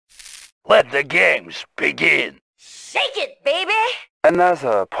Let the games begin. Shake it, baby!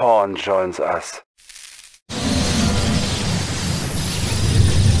 Another pawn joins us.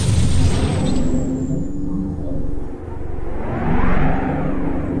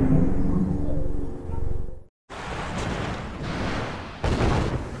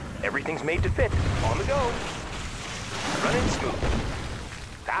 Everything's made to fit. On the go. Running smooth.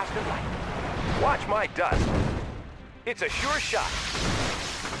 Fast and light. Watch my dust. It's a sure shot.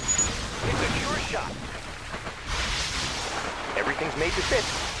 It's a sure shot. Everything's made to fit.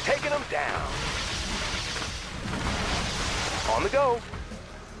 Taking them down. On the go.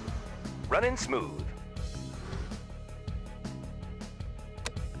 Running smooth.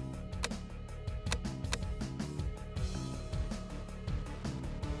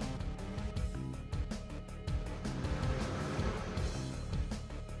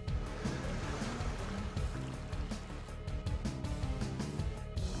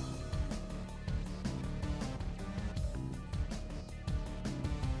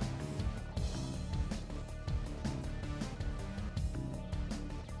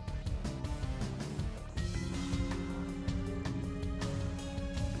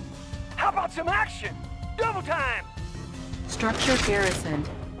 How about some action? Double time! Structure garrisoned.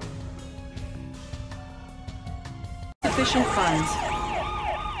 Sufficient funds.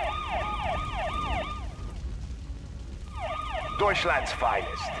 Deutschland's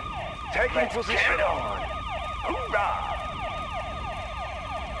finest. Taking position on. Hoorah!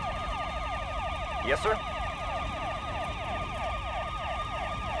 Yes, sir?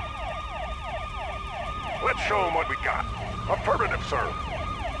 Let's show them what we got. Affirmative, sir.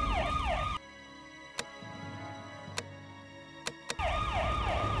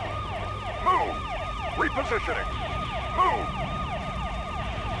 Move! Repositioning. Move!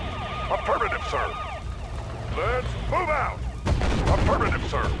 Affirmative, sir. Let's move out. Affirmative,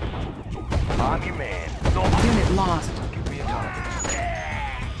 sir. I'm your man. Unit lost. Give me a target.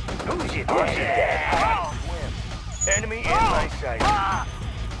 Who's your dad? Enemy in my sight.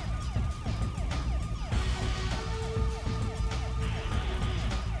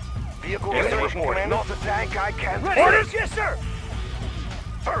 Vehicle reporting. Not the tank I can't. Orders, yes, sir.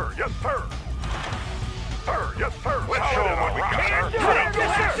 Sir, yes, sir. Sir, yes, sir. Let's show them what we got, sir.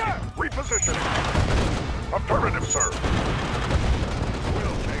 Yes, sir. Repositioning. Affirmative, sir.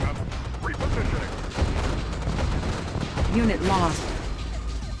 Will take up. Repositioning. Unit lost.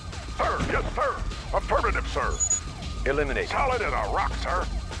 Sir, yes, sir. Affirmative, sir. Eliminate. Solid as a rock, sir.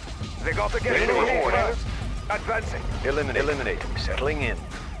 They got to get Vehicle in the reporting. Advancing. Eliminate. Settling in.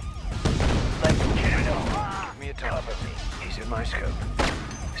 Let's get it on. Give me a target. He's in my scope.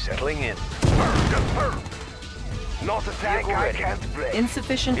 Settling in. Sir, yes, sir. Not a tank I can't break.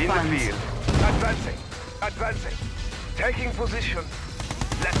 Insufficient In funds. the field. Advancing. Taking position.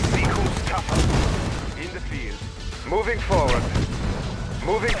 Let's see who's tougher. In the field. Moving forward.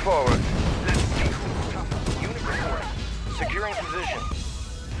 Let's see who's tougher. Unit reporting. Securing position.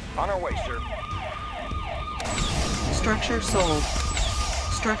 On our way, sir. Structure sold.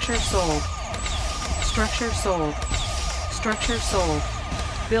 Structure sold. Structure sold. Structure sold.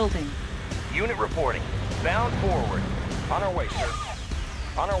 Building. Unit reporting. Bound forward. On our way, sir.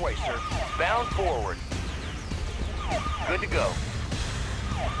 Bound forward. Good to go.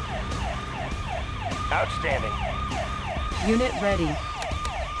 Outstanding. Unit ready.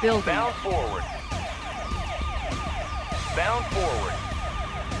 Building. Bound forward.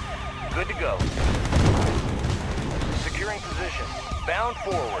 Good to go. Securing position. Bound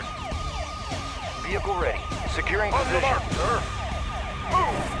forward. Vehicle ready. Securing On the position. mark, sir.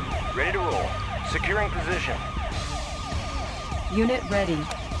 Move! Ready to roll. Securing position. Unit ready.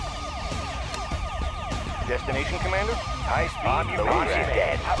 Destination, Commander? High speed. Low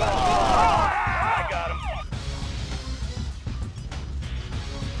dead. How about I got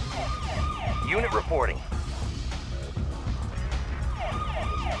him. Unit reporting.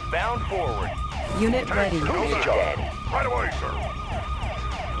 Bound forward. Unit ready. Who's dead? Right away, sir.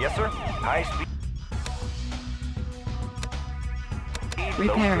 Yes, sir. High speed. Low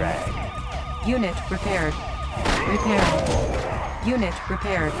Repairing. drag. Unit repaired. Repairing. Unit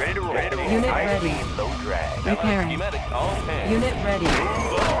repaired. Ready to roll. Unit High ready. speed, low drag. Repairing. Unit ready.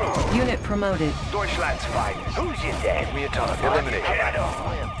 Unit promoted. Deutschland's finest. Who's your dad? Give me a target. Eliminate.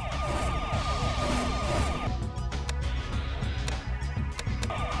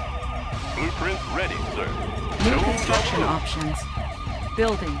 Blueprint ready, sir. New construction options.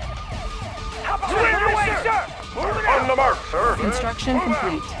 Building. How about way, sir? On the mark, sir. Construction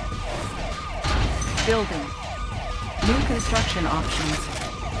complete. Building. New construction options.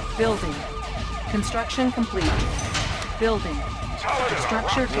 Building. Construction complete. Building. Solid as a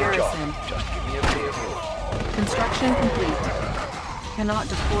Structure rock. garrisoned. Just give me a bit of room. Construction complete. Cannot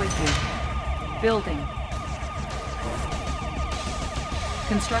deploy here. Building.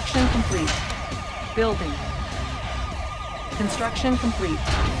 Construction complete. Building. Construction complete.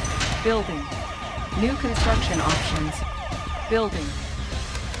 Building. New construction options. Building.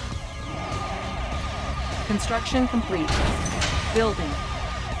 Construction complete. Building.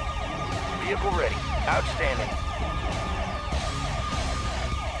 Vehicle ready. Outstanding.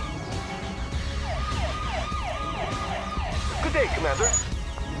 Good day, Commander.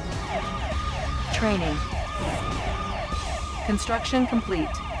 Training. Construction complete.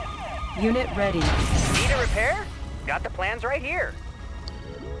 Unit ready. Need a repair? Got the plans right here.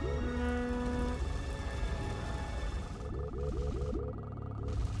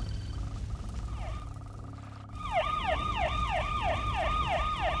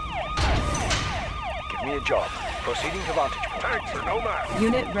 Give me a job. Proceeding to vantage point. Tanks are no match.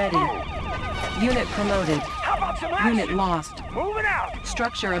 Unit ready. Unit promoted. How about some action? Unit lost. Moving out.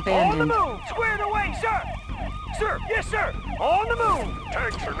 Structure On the abandoned. move. Squared away, sir. Sir, yes, sir. On the move.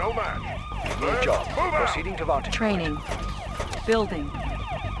 Tanks are no match. Give me a job. Move out. Proceeding to vantage Training. Building.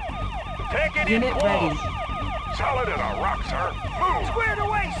 Take it Unit ready. Solid as a rock, sir. Move. Squared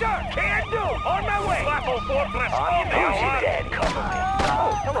away, sir. Can do. On my way. Battle fortress On on the your alert. dad, cover me.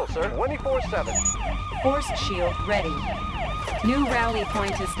 Oh, hello, sir. 24/7. Force shield ready. New rally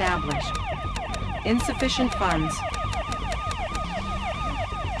point established. Insufficient funds.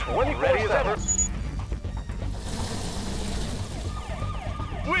 24/7.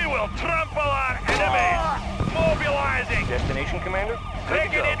 We will trample our enemies. Mobilizing. Destination, Commander? Good to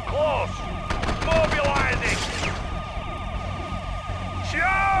Taking go. it close. Mobilizing.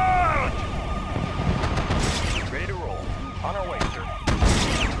 Charge! Ready to roll. On our way, sir.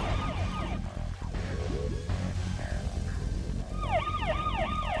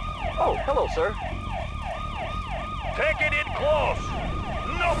 Oh, hello, sir. Taking it close.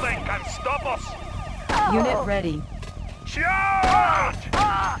 Nothing can stop us. Unit ready. Charge!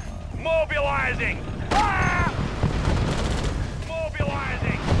 Mobilizing.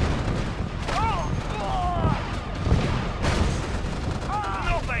 Mobilizing.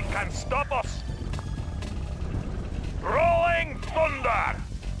 Nothing can stop us. Rolling thunder.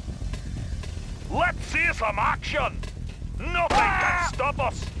 Let's see some action. Nothing can stop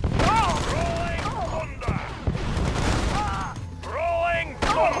us. Rolling thunder. Rolling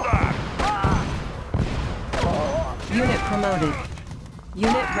thunder. Unit promoted.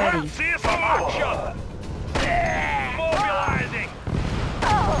 Unit ready. Let's see some action. Mobilizing.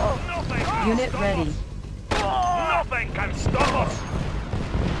 Nothing can Unit stop ready. us. Nothing can stop us.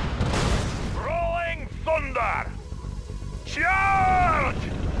 Rolling thunder. Charge!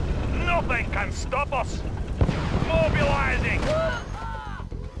 Nothing can stop us. Mobilizing.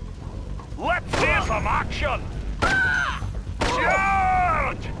 Let's see some action.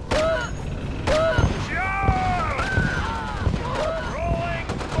 Charge! Charge! Rolling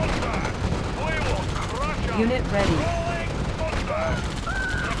thunder. We will crush 'em. Unit ready. Rolling thunder.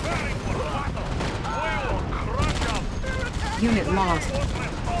 Preparing for battle. We will crush 'em. Unit lost.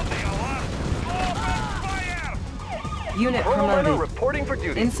 Fortress on the alert. Open fire! Unit Promoter promoted. reporting for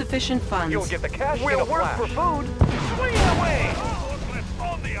duty. Insufficient funds. You'll get the cash in We'll a work flash. for food. Swing it away! Fortress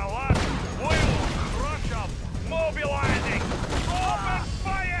on the alert. We will crush 'em. Mobilizing. Open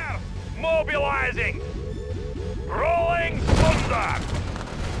fire! Mobilizing. Rolling thunder.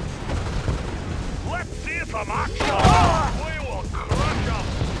 Let's see some action. We will crush 'em.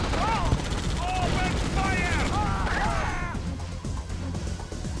 Open fire!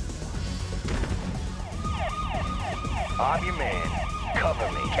 I'm your man.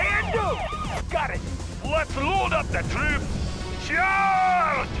 Cover me. Can do! Got it! Let's load up the troops!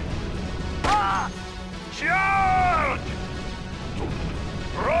 Charge! Charge!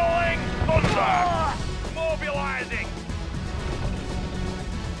 Rolling thunder! Mobilizing!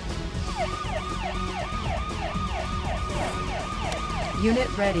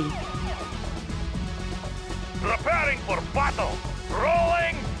 Unit ready. Preparing for battle!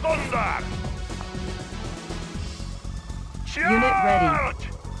 Rolling thunder! Charge! Unit ready.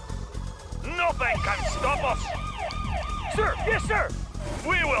 Nothing can stop us! Sir! Yes, sir!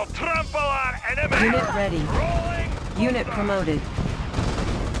 We will trample our enemy! Unit ready. Rolling Unit thunder. promoted.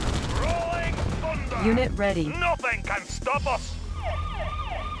 Rolling thunder! Unit ready. Nothing can stop us!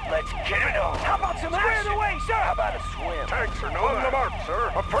 Let's get it on. How about some Squared action? away, sir! How about a swim? Tanks are on the mark,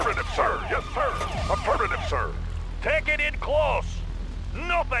 sir. Affirmative, sir. Yes, sir. Affirmative, sir. Take it in close.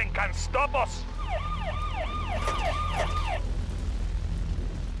 Nothing can stop us.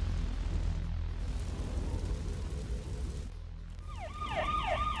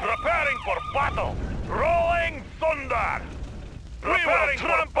 for battle! Rolling thunder! We will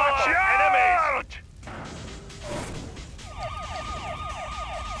trample our enemies!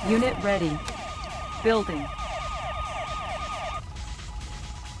 Unit ready. Building.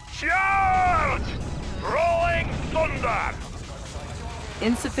 Charge! Rolling thunder!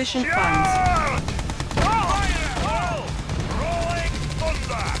 Insufficient funds. Charge! Rolling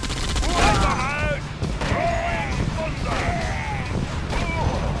thunder! Wipe them out! Rolling thunder!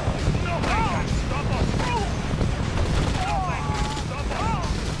 Nothing can stop us! Nothing can stop us!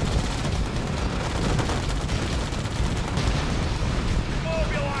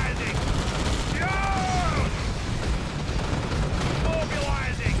 Mobilizing! Charge!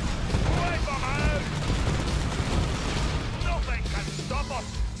 Mobilizing! Wipe them out! Nothing can stop us!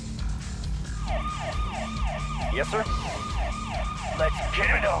 Yes, sir? Let's get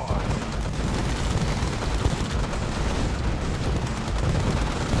it on!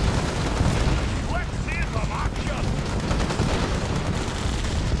 Let's see some action!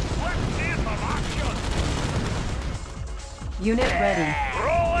 Let's see some action! Unit ready.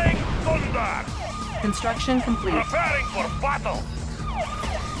 Rolling thunder! Construction complete. Preparing for battle!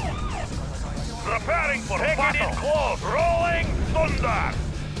 Preparing for battle! Take it in close! Rolling thunder!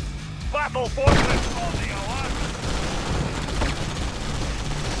 Battle fortress on the alert!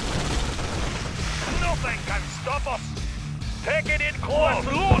 Nothing can stop us! Take it in close!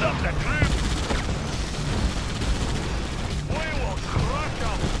 Let's load up the troops! We will crush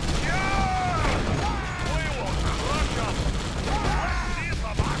them! Yeah! We will crush them! Let's see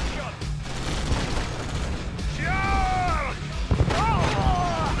some action! Charge!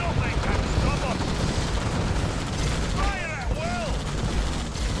 Nothing can stop us! Fire at will!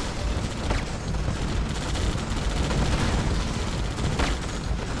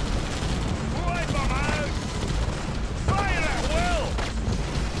 Wipe them out! Fire at will!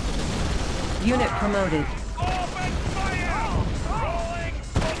 Unit promoted. Open fire! Rolling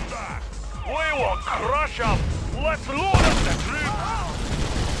thunder! We will crush them! Let's load up the troops!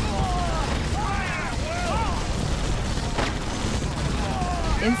 Fire at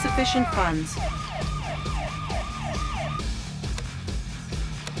will! Insufficient funds.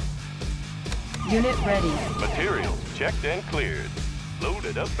 Unit ready. Materials checked and cleared.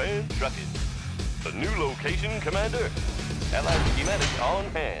 Loaded up and trucked. A new location, Commander. Allied schematics on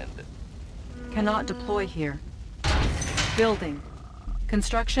hand. Cannot deploy here. Building.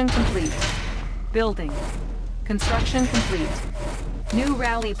 Construction complete. Building. Construction complete. New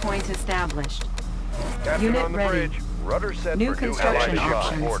rally point established. Captain Unit on the ready. bridge. Rudder set New for new construction allied ship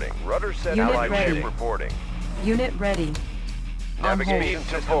options. reporting. Rudder set Unit allied ready. ship reporting. Unit ready. On hold. Navigation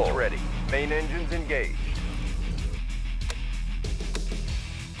systems ready. Main engines engaged.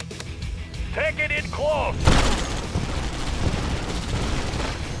 Take it in close!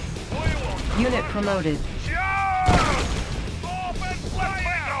 We will Unit promoted. charge! Open fire! Let's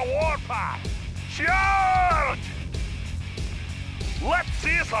make a warpath! Charge! Let's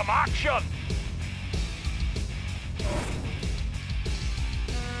see some action!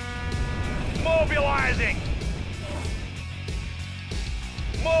 Mobilizing!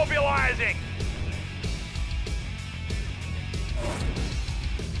 Mobilizing!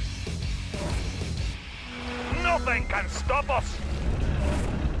 Nothing can stop us!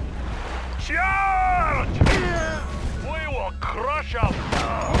 Charge! We will crush them!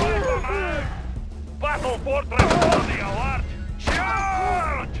 Wipe them out! Battle fortress on the alert!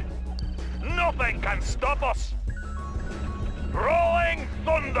 Charge! Nothing can stop us! Rolling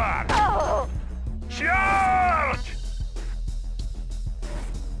thunder! Charge!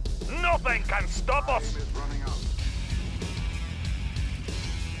 Nothing can stop us!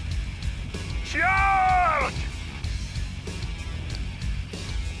 Charge!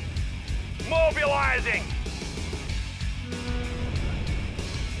 Mobilizing!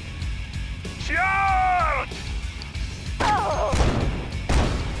 Charge!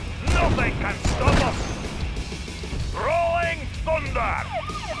 Nothing can stop us! Rolling thunder!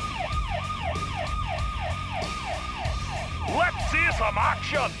 Let's see some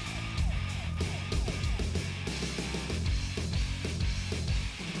action!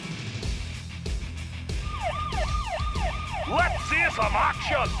 Let's see some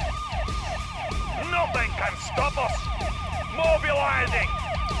action! Nothing can stop us! Mobilizing!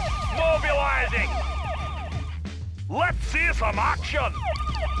 Mobilizing! Let's see some action!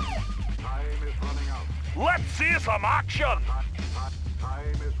 Time is running out. Let's see some action!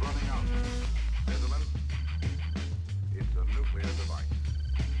 Time is running out. Gentlemen, it's a nuclear device.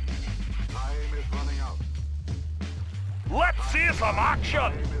 Time is running out. Let's see some action!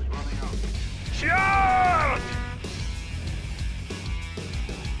 Time is running out. Charge!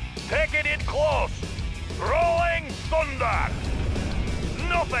 Taking it close. Rolling thunder.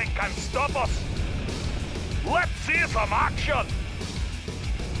 Nothing can stop us. Let's see some action.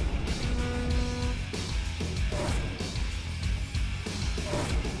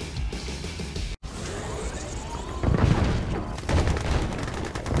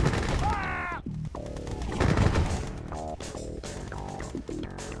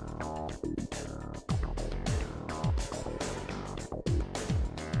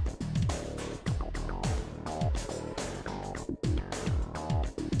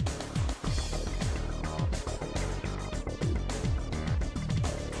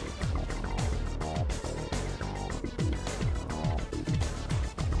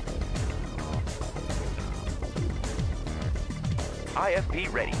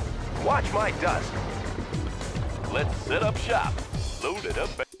 IFP ready. Watch my dust. Let's set up shop. Load it up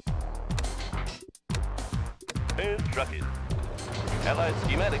and truck it. Allied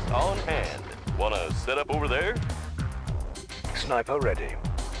schematics on hand. Wanna set up over there? Sniper ready.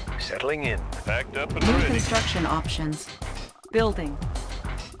 Settling in. Packed up and New ready. construction options. Building.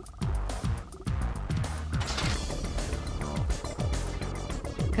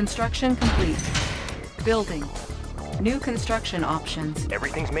 Construction complete. Building. New construction options.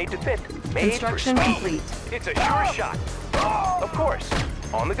 Everything's made to fit. Made Construction for speed. complete. It's a sure shot. Of course.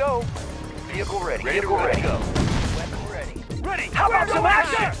 On the go. Vehicle ready. Vehicle ready to go. Weapon ready. Ready. How about some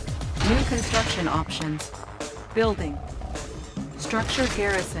action? New construction options. Building. Structure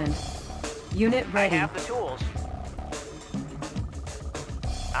garrison. Unit I ready. have the tools.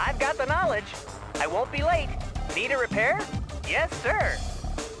 I've got the knowledge. I won't be late. Need a repair? Yes, sir.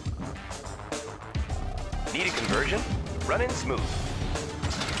 Need a conversion? Running smooth.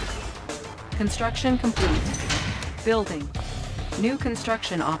 Construction complete. Building. New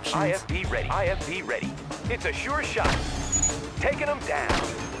construction options. IFP ready. IFP ready. It's a sure shot. Taking them down.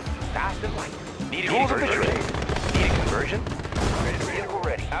 Fast and light. Need a conversion? Need a conversion? Vehicle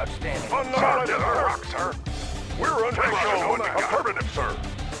ready. Outstanding. On the rock, sir. We're under affirmative, sir.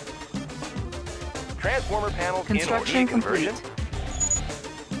 Transformer panels Construction in order. Conversion.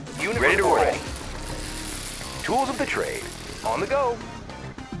 complete. Unit ready to roll. Tools of the trade. On the go.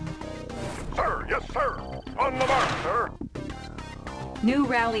 Sir, yes, sir. On the mark, sir. New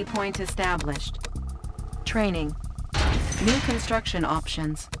rally point established. Training. New construction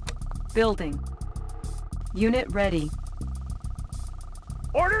options. Building. Unit ready.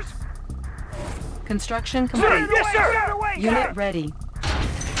 Orders? Construction complete. Yes, sir. Unit ready.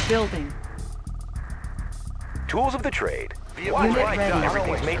 Building. Tools of the trade. Unit Watch ready. done.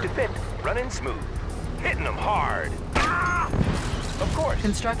 Everything's made to fit. Running smooth. Hitting them hard. Of course.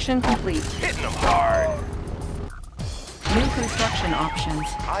 Construction complete. Hitting them hard. New construction options.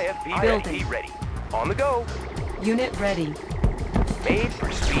 IFP Building. ready. On the go. Unit ready. Made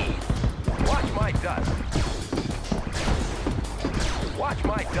for speed. Watch my dust. Watch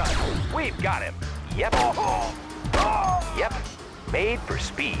my dust. We've got him. Yep. Yep. Made for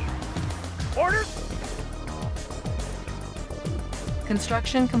speed. Orders?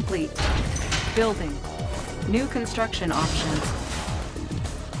 Construction complete. Building. New construction options.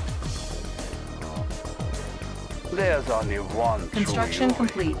 There's only one Construction true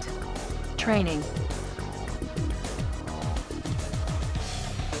Yuri. complete. Training.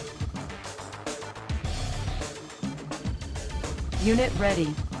 Unit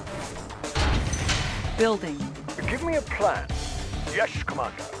ready. Building. Give me a plan. Yes,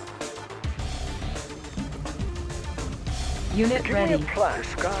 Commander. Unit Give ready. me a plan.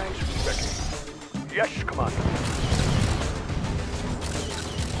 Disguise ready. Yes, Commander.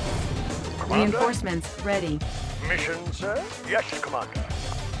 Commander? Reinforcements ready. Mission, sir? Yes, Commander.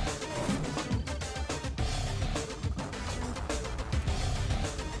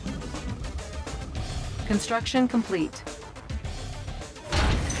 Construction complete.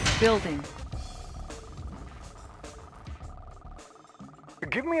 Building.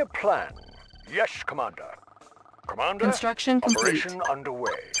 Give me a plan. Yes, Commander. Commander? Construction complete. Operation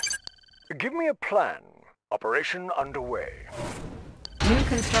underway. Give me a plan. Operation underway. New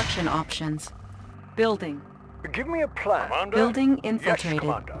construction options. Building. Give me a plan. Commander? Building Yes, infiltrated.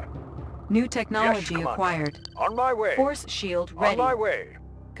 Commander. New technology Commander. acquired. On my way. Force shield On ready. my way.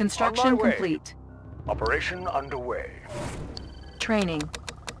 Construction On my way. complete. Operation underway. Training.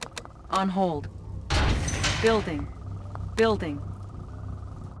 On hold. Building. Building.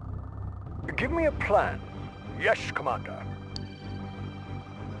 Give me a plan. Yes, Commander.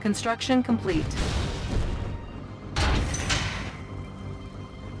 Construction complete.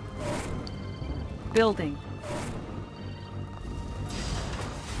 Building.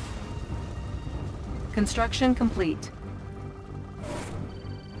 Construction complete.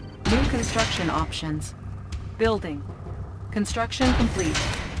 construction options. Building. Construction complete.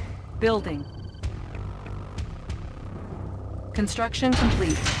 Building. Construction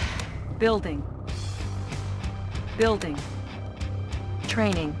complete. Building. Building.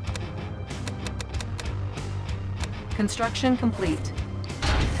 Training. Construction complete.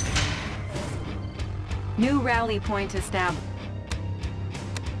 New rally point established.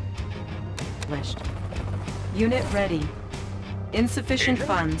 Unit ready. Insufficient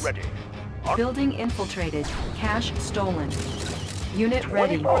funds. Ready. Building infiltrated. Cash stolen. Unit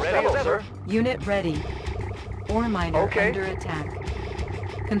ready. Ready as ever. Unit ready. Ore miner Okay. under attack.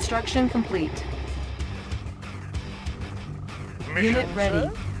 Construction complete. Mission, Unit ready.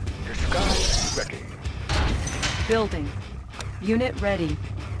 sir? Disguise ready. Building. Unit ready.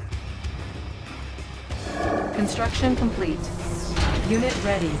 Construction complete. Unit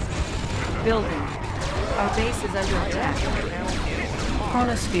ready. Building. Our base is under attack.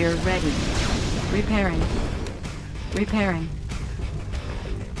 Chronosphere ready. Repairing. Repairing.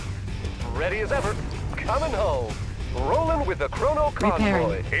 Ready as ever. Coming home. Rolling with the Chrono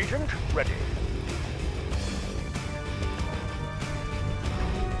Convoy. Repairing. Agent ready.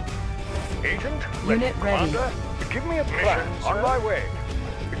 Agent Unit ready. Commander, give me a plan. Mission, On sir. my way.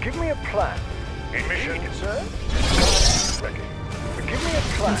 Give me a plan. A mission, sir? Ready. Give me a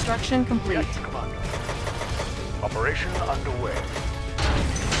plan. Construction complete. Yes, Commander. Operation underway.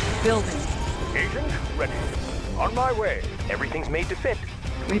 Building. Agent ready. On my way. Everything's made to fit.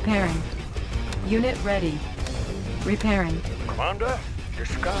 Repairing. Unit ready. Repairing. Commander,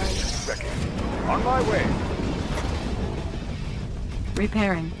 disguise ready. On my way.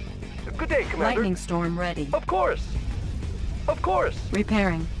 Repairing. Good day, Commander. Lightning storm ready. Of course. Of course.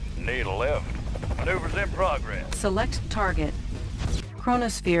 Repairing. Need a lift. Maneuvers in progress. Select target.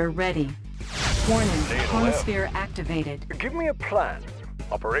 Chronosphere ready. Warning. Need a Chronosphere activated. Give me a plan.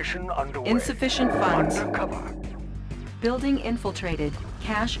 Operation underway. Insufficient funds. Undercover. Building infiltrated.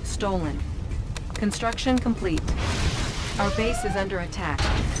 Cash stolen. Construction complete. Our base is under attack.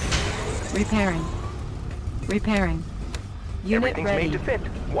 Repairing. Repairing. Unit Everything's ready. made to fit.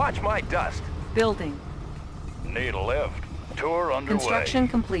 Watch my dust. Building. Need a lift. Tour underway. Construction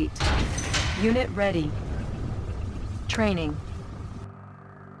complete. Unit ready. Training.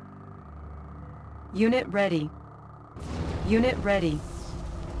 Unit ready. Unit ready.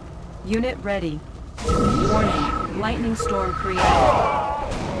 Unit ready. Warning. Lightning storm created.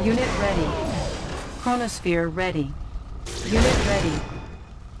 Unit ready. Chronosphere ready. Unit ready.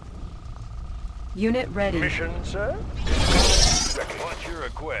 Unit ready. Mission, sir? What's your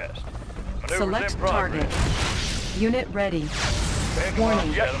request? Maneuvers Select in progress. target. Unit ready. Pick Warning.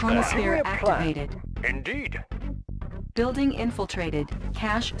 up, yes, Chronosphere sir. activated. Indeed. Building infiltrated.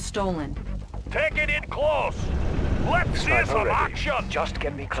 Cash stolen. Take it in close. Let's see Sniper some ready. action. Just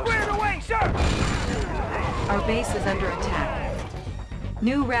get me closer. Squared away, sir. Our base is under attack.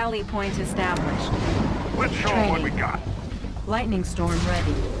 New rally point established. Let's show 'em what we Training. got. Lightning storm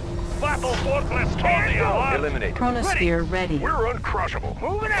ready. Battle Fortress on the alert. Eliminate. Chronosphere ready. We're uncrushable.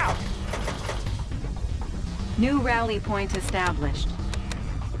 Moving out. New rally point established.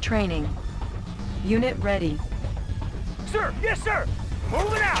 Training. Unit ready. Sir, yes, sir.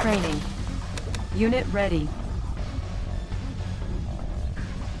 Moving out. Training. Unit ready.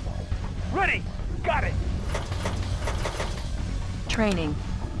 Ready. Got it. Training.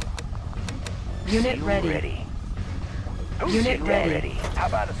 Unit ready. Who's Unit your ready. daddy? How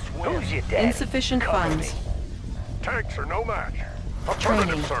about a swim? Who's your daddy? Insufficient Cover funds. me. Tanks are no match. Training.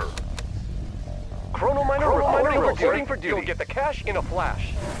 Affirmative, sir. Chrono miner reporting for duty. You'll get the cash in a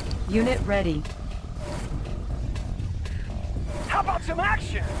flash. Unit ready. How about some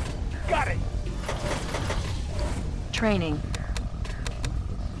action? Got it. Training.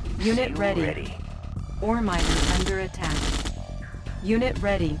 Unit ready. Ore miner under attack. Unit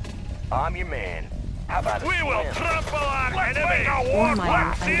ready. I'm your man. How about a We will swim? trample on enemy. Ore miner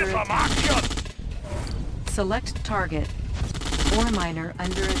Let's see under some attack. action. Select target. Ore miner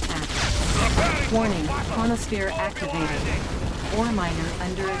under attack. Warning. Chronosphere activated. Ore miner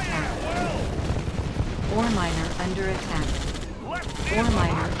under attack. Ore miner under attack. Ore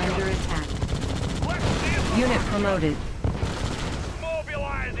miner under attack. Unit promoted.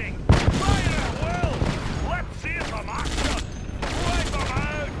 Mobilizing. Fire at will. Let's see some action. Wipe them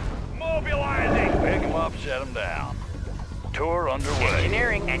out. Mobilizing. Pick them up, set them down. Tour underway.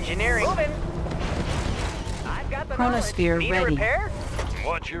 Engineering. Moving. I've got the Chronosphere knowledge. Need ready. a repair?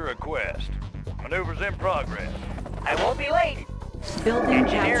 What's your request? Maneuvers in progress. I won't be late. Building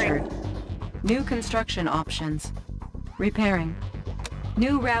Engineering. captured. New construction options. Repairing.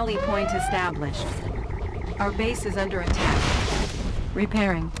 New rally point established. Our base is under attack.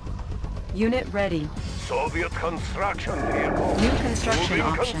 Repairing. Unit ready. Soviet construction vehicle. New construction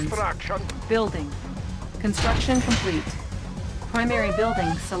Moving options. construction. Building. Construction complete. Primary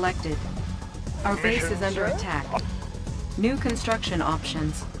building selected. Our base is under attack. New construction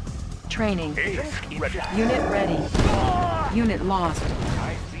options. Training. Agent ready. Unit ready. Unit lost.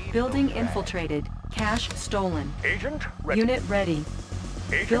 Building infiltrated. Cache stolen. Agent ready. Unit ready.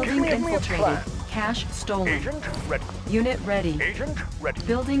 Agent, Building give me a infiltrated. plan. Cache stolen. Agent ready. Unit ready. Agent ready.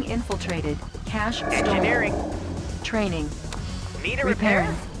 Building infiltrated. Cache stolen. Engineering. Training. Need a repair?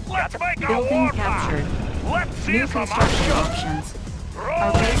 Repairing. Let's make a Building war captured. Let's see New some construction action. options.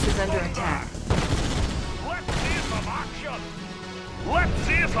 Our base is under attack. Let's see some action. Let's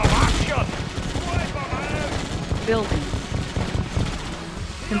see some action. Wait a minute. Building.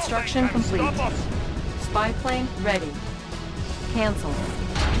 Construction Nothing can complete. stop us. Spy plane ready. Cancel.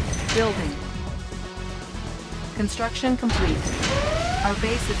 Building. Construction complete. Our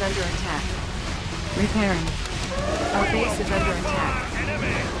base is under attack. Repairing. Our base is under attack.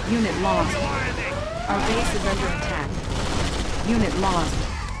 Enemy. Unit lost. Blinding. Our base is under attack. Unit lost.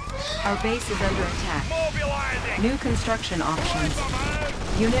 Our base is under attack. Mobilizing. New construction options.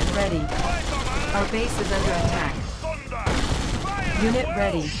 Unit ready. Our base is under attack. Thunder. Fire Unit at will.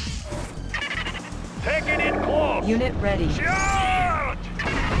 ready. Taking it close. Unit ready. Charge.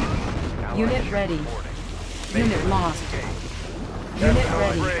 Unit ready. Unit lost. Unit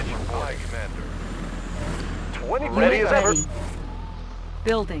ready. Aye, Commander. 20 Unit ready.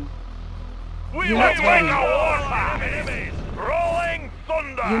 Building. We Unit will make ready. a warpath. Enemies. Rolling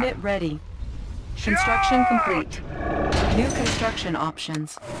thunder. Unit ready. Construction complete. New construction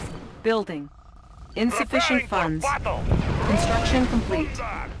options. Building. Insufficient Preparing funds. for battle. Construction complete.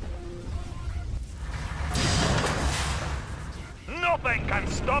 Thunder. Nothing can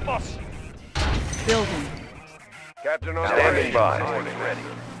stop us. Building. Captain on Standing by. Ready.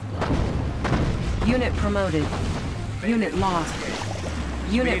 Unit promoted. Unit lost.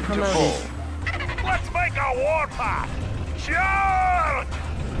 Unit Speed to promoted. full. Let's make a warpath. Charge!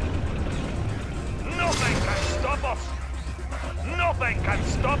 Nothing can stop us. Nothing can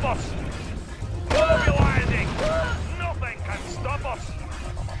stop us. Mobilizing. Nothing can stop us.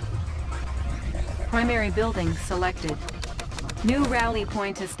 Primary building selected. New rally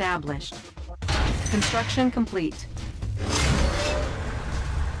point established. Construction complete.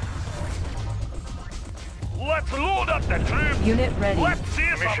 Let's load up the troops. Unit ready. Let's see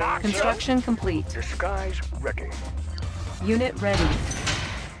some action. Construction complete. Disguise ready. Unit ready.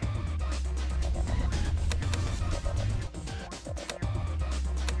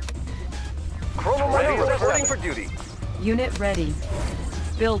 Chronometer reporting for duty. Unit ready.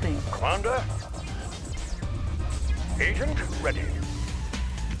 Building. Commander. Agent ready.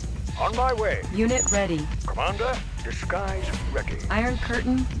 On my way. Unit ready. Commander, disguise ready. Iron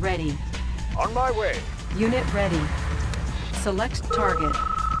curtain ready. On my way. Unit ready. Select target.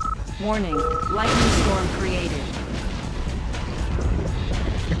 Warning. Lightning storm created.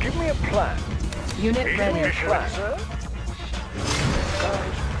 Give me a plan. Unit Give me ready. a plan, sir.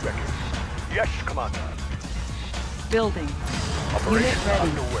 Disguise ready. Yes, Commander. Building. Operation Unit ready.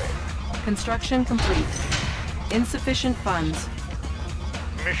 underway. Construction complete. Insufficient funds.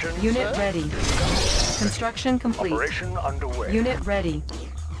 Mission, Unit sir. ready. Construction complete. Operation underway. Unit ready.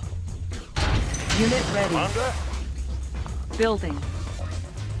 Unit ready. Commander, Building.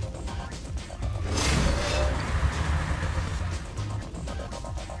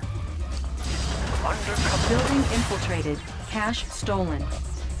 undercover. Building infiltrated. Cache stolen.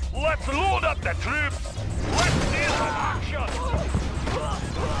 Let's load up the troops. Let's see some action.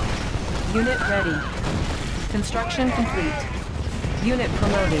 Unit ready. Construction complete. Unit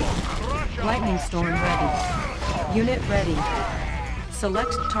promoted. Lightning storm ready. Unit ready.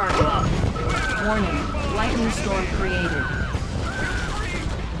 Select target. Warning. Lightning storm created.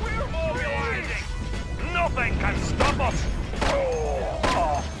 We're mobilizing. Nothing can stop us.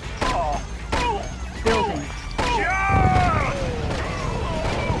 Building. Charge!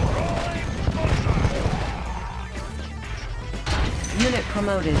 Unit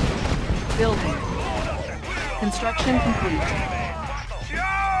promoted. Building. Construction complete.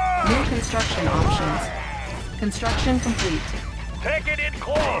 Charge! New construction options. Construction complete. Take it in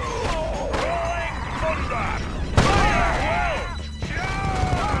close. Rolling thunder. Fire!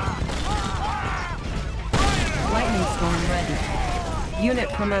 Charge! Lightning storm ready. Unit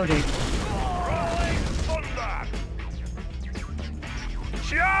promoted. Rolling thunder.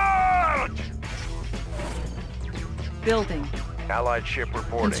 Charge! Building. Allied ship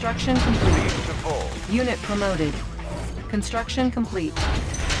reporting. Construction complete. Speed to full. Unit promoted. Construction complete.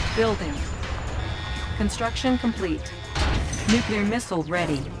 Building. Construction complete. Nuclear missile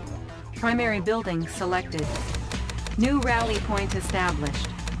ready. Primary building selected. New rally point established.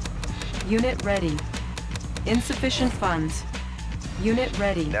 Unit ready. Insufficient funds. Unit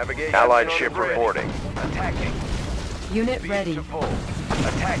ready. Navigation. Allied on ship the bridge. reporting. Attacking. Unit Speed ready. to full.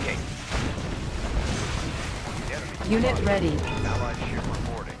 Attacking. Enemy Unit spotted. ready. Allied ship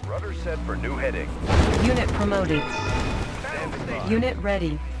reporting. Rudder set for new heading. Unit promoted. Standing by. Unit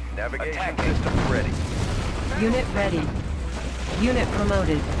ready. Navigation systems ready. Unit ready. Unit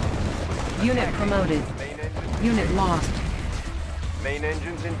promoted. Unit promoted. Main engines Unit engaged. lost. Main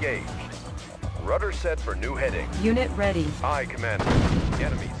engines engaged. Rudder set for new heading. Unit ready. Aye, Commander.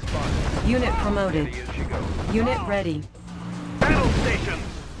 Enemy spotted. Unit promoted. Steady as she goes. Unit ready. Battle stations!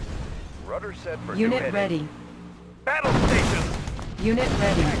 Rudder set for new Unit heading. ready. Battle stations! Unit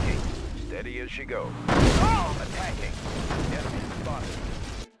ready. Attacking. Steady as she goes. Attacking. Enemy spotted.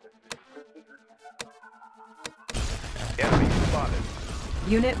 Enemy spotted.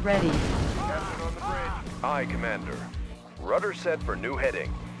 Unit ready. Captain on the bridge. Aye, Commander. Rudder set for new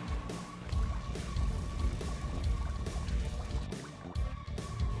heading.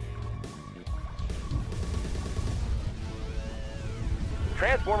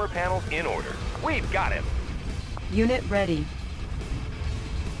 Transformer panels in order. We've got him. Unit ready.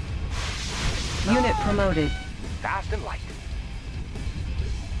 Unit promoted. Fast and light.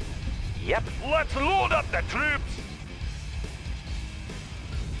 Yep. Let's load up the troops!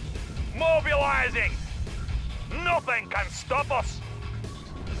 Mobilizing! Nothing can stop us!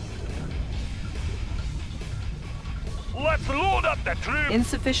 Let's load up the troops!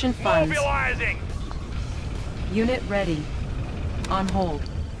 Insufficient funds. Mobilizing! Unit ready. On hold.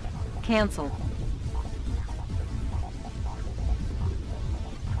 Cancel.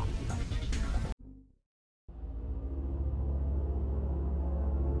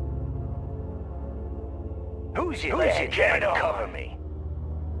 Who's your daddy? Cover me.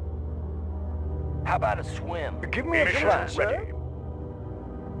 How about a swim? Give me a Mission plan. ready.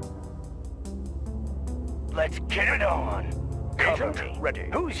 Let's get it on. Cover Agent me. ready.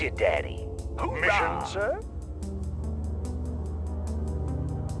 Who's your daddy? Hoorah! Mission, sir?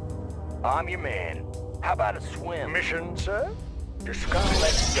 I'm your man. How about a swim? Mission, sir?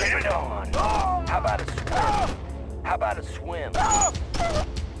 Let's get it on. How about a swim? How about a swim?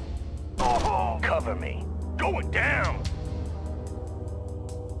 Cover me. Going down!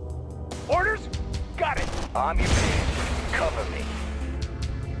 Orders? Got it! I'm your man. Cover me.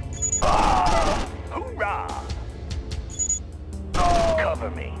 Hoorah! Cover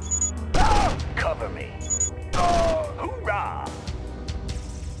me. Cover me. Hoorah!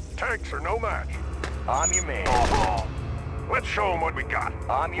 Tanks are no match. I'm your man. Let's show them what we got.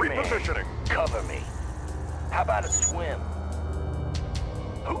 I'm your Repositioning. man. Cover me. How about a swim?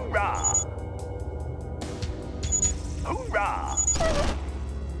 Hoorah! Hoorah!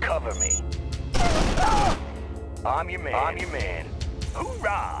 Cover me. I'm your man. I'm your man.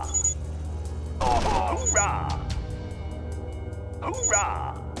 Hoorah! Hoorah!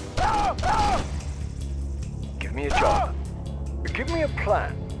 Hoorah! Give me a job. Give me a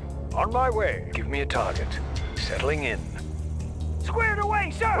plan. On my way. Give me a target. Settling in. Squared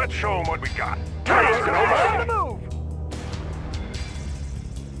away, sir! Let's show them what we got. Tanks Tanks are are no on match. the move!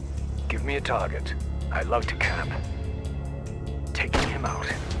 Give me a target. I love to camp. Taking him out.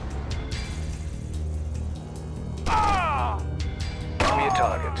 Give me a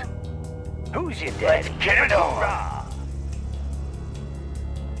target. Who's your daddy? Let's get it on!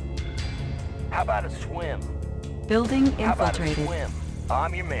 How about a swim? Building How about a infiltrated. swim?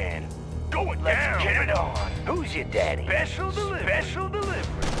 I'm your man. Going Let's down! get it on. Who's your daddy? Special delivery! Special delivery!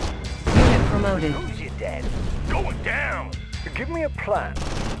 Unit promoted. Who's your daddy? Going down! Give me a plan.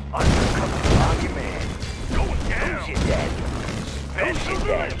 I'm your man. Going down! Who's your daddy? Who's Special your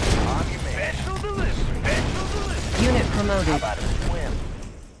daddy? delivery! I'm your man. Special delivery! Special delivery! Unit How promoted. about a swim?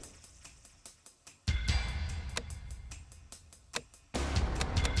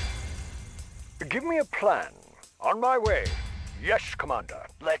 Give me a plan. On my way. Yes, Commander.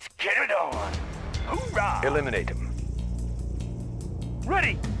 Let's get it on. Hoorah! Eliminate him.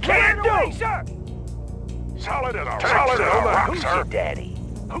 Ready! Can do, sir! Solid as a rock, Solid sir. as a rock, Who's sir. your Daddy?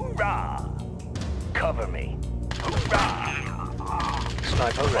 Hoorah! Cover me. Hoorah!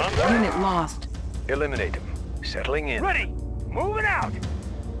 Sniper ready. Unit lost. Eliminate him. Settling in. Ready! Moving out!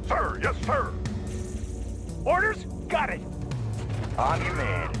 Sir, yes, sir! Orders? Got it! I'm your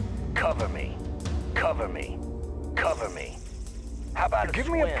man. Cover me. Cover me. Cover me. How about a Give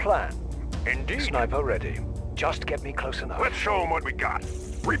swim? me a plan. Indeed. Sniper ready. Just get me close enough. Let's show them what we got.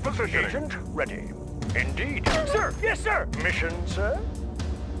 Repositioning. Agent ready. Indeed. Sir, yes, sir! Mission, sir?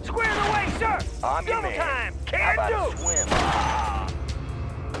 Squared away, sir! I'm your Double man. time! How Can about do! a swim?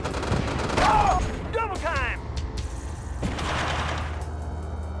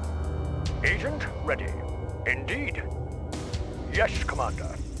 ready. Indeed. Yes,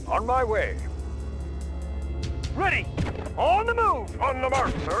 Commander. On my way. Ready! On the move! On the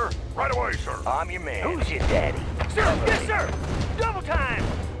mark, sir. Right away, sir. I'm your man. Who's your daddy? Sir, yes, sir! Double time!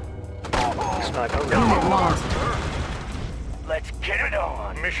 Sniper ready. Unit lost. Let's get it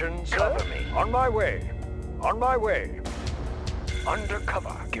on. Mission, sir. Cover me. On my way. On my way.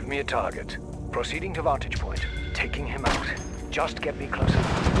 Undercover. Give me a target. Proceeding to vantage point. Taking him out. Just get me close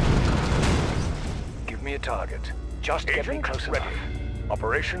enough. Give me a target. Just get me close enough.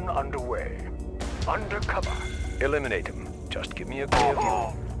 Operation underway. Undercover. Eliminate him. Just give me a clear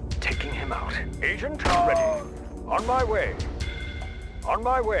view. Taking him out. Agent ready. On my way. On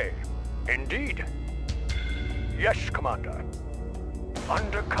my way. Indeed. Yes, Commander.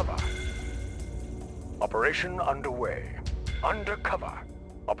 Undercover. Operation underway. Undercover.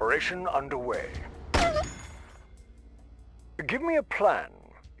 Operation underway. Give me a plan.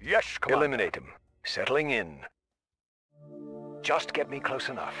 Yes, Commander. Eliminate him. Settling in. Just get me close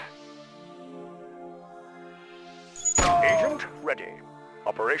enough. Agent ready.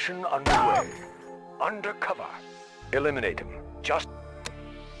 Operation underway. Undercover. Eliminate him. Just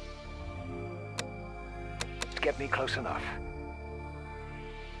get me close enough.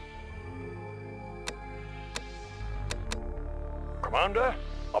 Commander,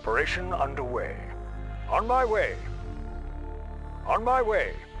 operation underway. On my way. On my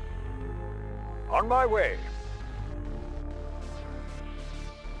way. On my way.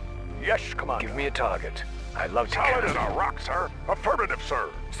 Yes, Commander. Give me a target. I love to Solid as a rock, sir. Affirmative, sir.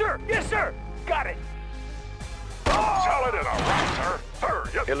 Sir, yes, sir! Got it! Solid as a rock, sir. Sir,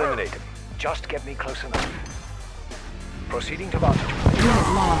 yes, sir. Eliminate him. Just get me close enough. Proceeding to vantage point.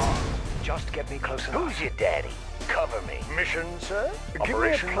 Unit lost. Just get me close enough. Who's your daddy? Cover me. Mission, sir?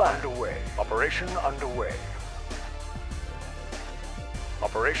 Operation underway. Operation underway.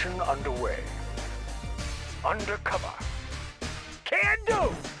 Operation underway. Undercover. Can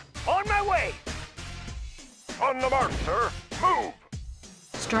do! On my way! On the mark, sir. Move.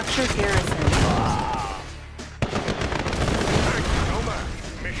 Structure garrison. No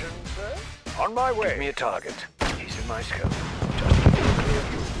match. Mission, sir? On my way. Give me a target. He's in my scope. Just give me a clear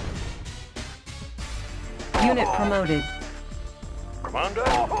view. Unit promoted. Commander,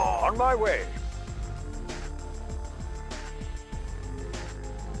 on my way.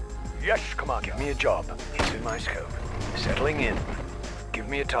 Yes, Commander. Give me a job. He's in my scope. Settling in. Give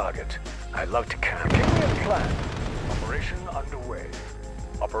me a target. I love to camp. Give me a plan. Operation underway.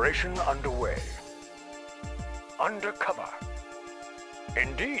 Operation underway. Undercover.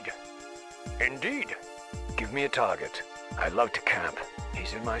 Indeed. Indeed. Give me a target. I love to camp.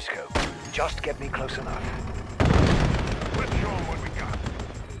 He's in my scope. Just get me close enough. Let's show him what we got.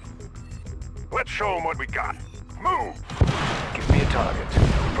 Let's show him what we got. Move. Give me a target.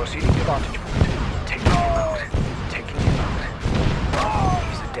 Proceeding to vantage point. Taking him out. Taking him out.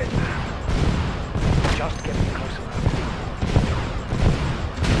 He's a dead man. Just get me close enough.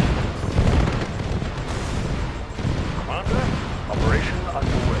 Commander, operation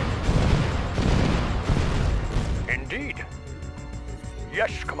underway. Indeed.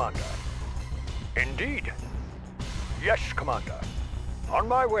 Yes, Commander. Indeed. Yes, Commander. On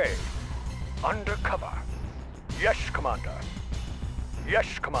my way. Undercover. Yes, Commander.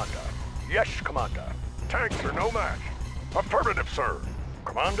 Yes, Commander. Yes, Commander. Tanks are no match. Affirmative, sir.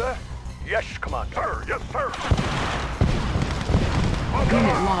 Commander? Yes, Commander. Sir, yes, sir.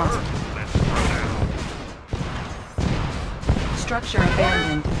 Unit lost. Let's throw down. Structure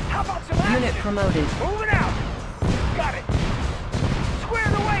abandoned. How about some action? Unit promoted. Moving out! Got it!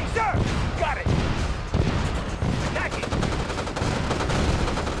 Squared away, sir! Got it! Attacking!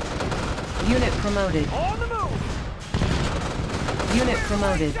 Unit promoted. On the move! Unit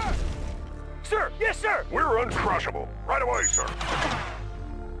promoted. Sir! Sir! Yes, sir! We're uncrushable. Right away, sir.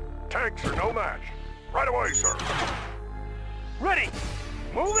 Tanks are no match. Right away, sir. Ready!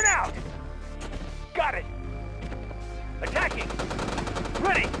 Moving out! Got it! Attacking!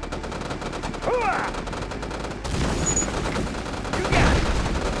 Ready! Hooah! You got it!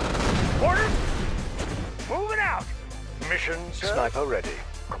 Orders! Moving out! Mission, sir? Sniper ready.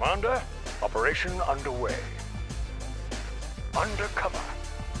 Commander, operation underway. Undercover.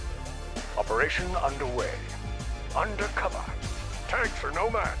 Operation underway. Undercover. Tanks are no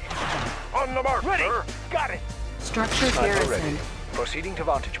match. On the mark, Ready! sir. Got it! Structure Sniper ready. garrison. Proceeding to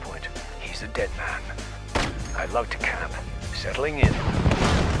vantage point. He's a dead man. I love to camp. Settling in.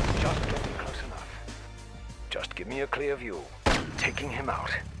 Just get me close enough. Just give me a clear view. Taking him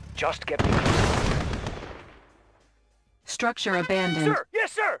out. Just get me close enough. Structure abandoned. Sir!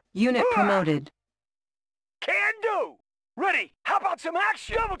 Yes, sir! Unit Hooah! promoted. Can do! Ready! How about some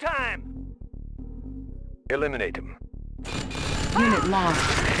action? Double time! Eliminate him. Unit lost.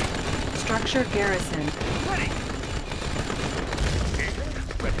 Structure garrison. Ready.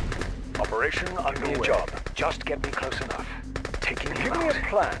 Agent ready. Operation underway. Give me a job. Just get me close enough. Taking him out. Give me a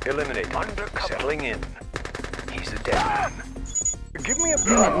plan. Eliminate him. Undercover. Settling in. He's a dead man. Give me a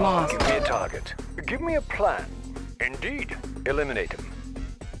plan. Unit lost. Give me a target. Give me a plan. Indeed. Eliminate him.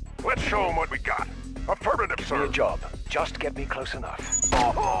 Let's show them what we got. Affirmative, Give sir. me a job. Just get me close enough.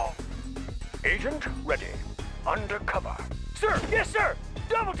 Agent ready. Undercover. Sir, yes, sir.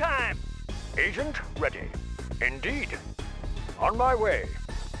 Double time. Agent ready. Indeed. On my way.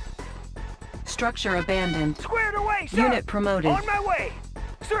 Structure abandoned. Squared away, sir. Unit promoted. On my way.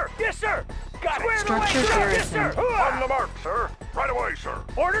 Sir, yes, sir. Got it. Squared Structure away, sir. Yes, sir. garrison. On the mark, sir. Right away, sir.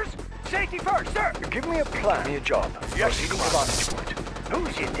 Orders. Safety first, sir. Give me a plan. Give me a job. Yes, Proceeding to come on. vantage point.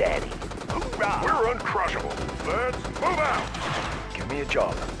 Who's your daddy? Hoorah. We're uncrushable. Let's move out. Give me a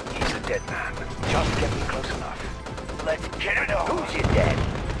job. He's a dead man. Just get me close enough. Let's get it on. Who's your daddy?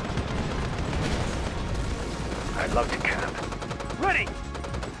 I'd love to camp. Ready.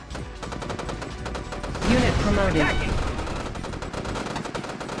 Unit promoted. Attacking.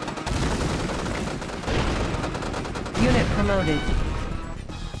 Unit promoted.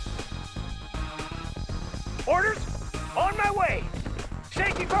 Orders. On my way.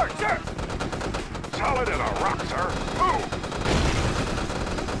 Safety first, sir. Solid as a rock, sir. Move.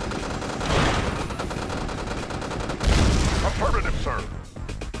 Affirmative, sir.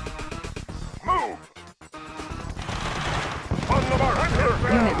 Move. On the mark,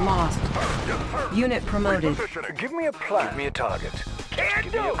 sir. Unit lost. Yes, sir. Unit promoted. Repositioning. Give me a plan. Give me a target. Can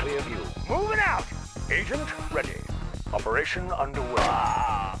Give me a do. clear view. Moving out. Agent ready. Operation underway.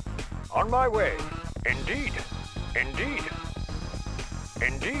 On my way. Indeed. Indeed.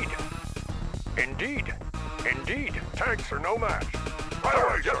 Indeed. Indeed. Indeed. Tanks are no match. Right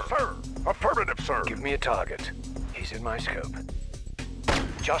away, yes, sir. Affirmative, sir. Give me a target. He's in my scope.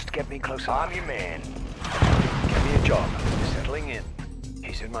 Just get me close enough. I'm your man. Give me a job. Settling in.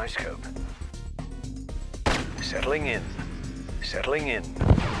 He's in my scope. Settling in. Settling in.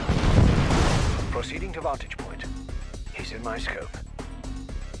 Proceeding to vantage point. He's in my scope.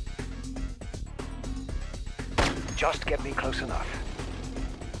 Just get me close enough.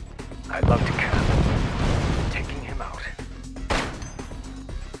 I'd love to camp. Taking him out.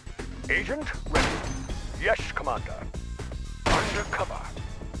 Agent ready. Yes, Commander. Undercover.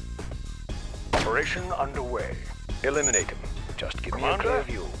 Operation underway. Eliminate him. Just give me a clear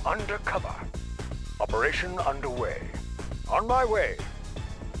view. Undercover. Operation underway. On my way.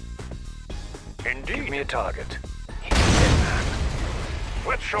 Indeed. Give me a target. He's a dead man.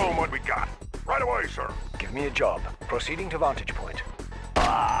 Let's show them what we got. Right away, sir. Give me a job. Proceeding to vantage point.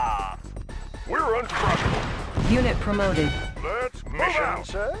 We're uncrushable. Unit promoted. Let's move Mission, out.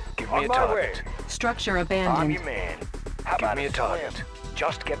 sir. Give me On a my target. Structure I'm abandoned. your man. How Give about me a slam? target.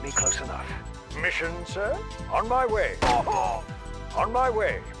 Just get me close enough. Mission, sir. On my way. On my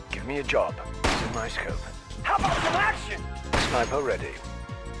way. Give me a job. It's in my scope. How about some action? Sniper ready.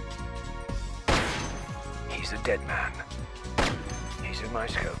 He's a dead man. He's in my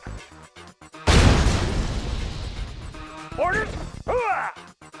scope. Orders. Hooah!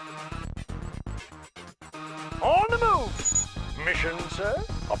 On the move. Mission, sir.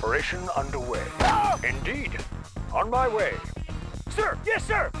 Operation underway. Ah! Indeed. On my way. Sir, yes,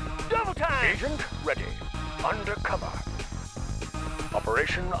 sir. Double time. Agent ready. Undercover.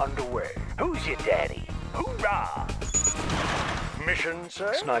 Operation underway. Who's your daddy? Hoorah! Mission,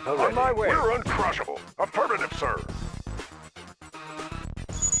 sir. Sniper ready. On my way. We're uncrushable. Affirmative, sir.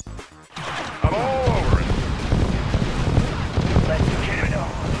 I'm all over it. Let's get it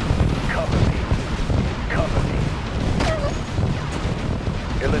on. Cover me. Cover me.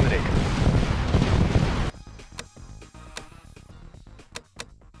 Eliminate him.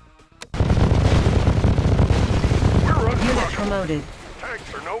 We're Unit uncrushable. promoted.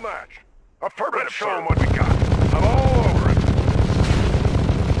 Tanks are no match. Affirmative, let's show them what we got. I'm all over it.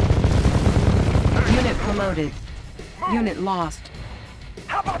 Unit promoted. Unit lost.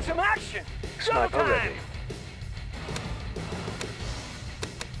 How about some action? Double Sniper time. ready.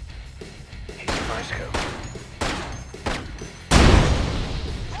 He's in my scope.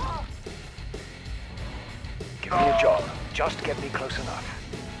 Give me a job. Just get me close enough.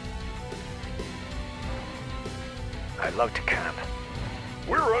 I'd love to camp.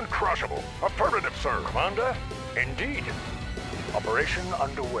 We're uncrushable. Affirmative, sir. Commander? Indeed. Operation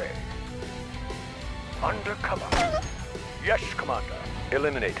underway. Undercover. Yes, Commander.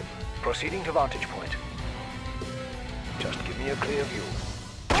 Eliminate him. Proceeding to vantage point. Just give me a clear view.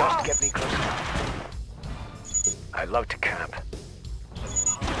 Just get me close enough. I'd love to camp.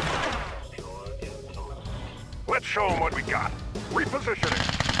 Let's show him what we got.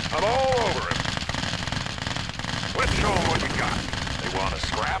 Repositioning. I'm all over him. Let's show him what we got. They want to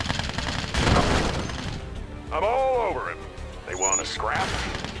scrap? I'm all over him. They want to scrap?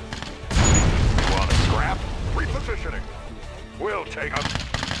 They want to scrap? Repositioning. We'll take him.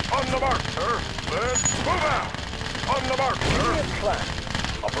 On the mark, sir. Let's move out. On the mark, sir. Plan.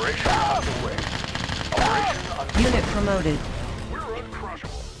 Operation underway. Operation underway. Unit promoted. We're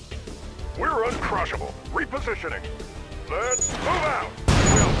uncrushable. We're uncrushable. Repositioning. Let's move out.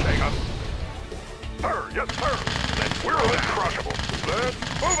 We'll take him. Sir, yes, sir. We're uncrushable. Let's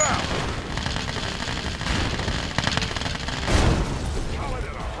move out. Solid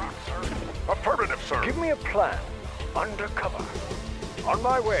as a rock, sir. Affirmative, sir. Give me a plan. Undercover. On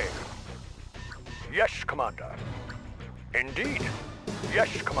my way. Yes, Commander. Indeed.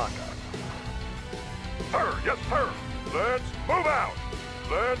 Yes, Commander. Sir, yes, sir. Let's move out.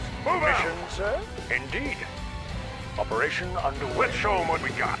 Let's move out. Mission, sir? Indeed. Operation underway. Let's show him what we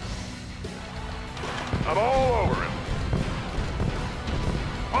got. I'm all over him.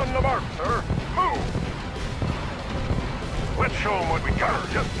 On the mark, sir. Move. Let's show him what we got.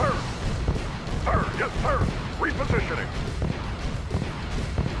 Yes, sir. Sir, yes, sir. Repositioning.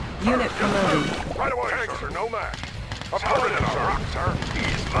 Unit promoted. Right away, tanks are no match. Affirmative, sir. Rock, sir.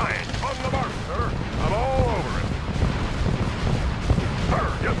 He's mine. On the mark, sir. I'm all over him. Sir,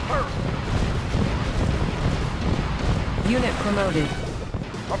 yes, sir. Unit promoted.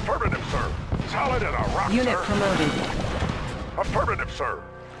 Affirmative, sir. Solid as a rock, Unit sir. promoted. Affirmative, sir.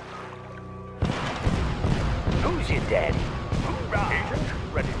 Who's your daddy? Hoorah! Agent,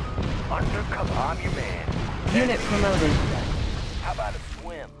 ready. Undercover, I'm your man. Unit promoted. How about a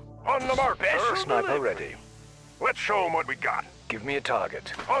swim? On the mark, sir. Sniper ready. Let's show him what we got. Give me a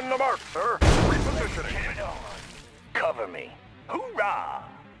target. On the mark, sir. Repositioning. Get it on. Cover me. Hoorah!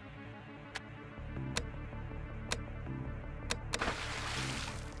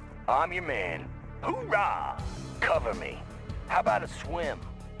 I'm your man. Hoorah! Cover me. How about a swim?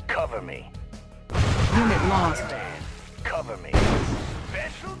 Cover me. Unit lost. Man, cover me.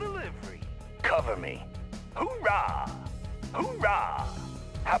 Special delivery. Cover me. Hoorah! Hoorah!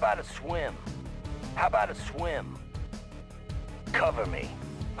 How about a swim? How about a swim? Cover me.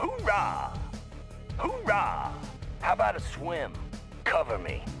 Hoorah! Hoorah! How about a swim? Cover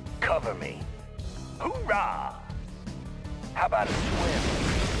me. Cover me. Hoorah! How about a swim?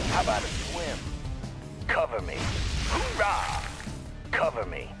 How about a swim? Cover me. Hoorah! Cover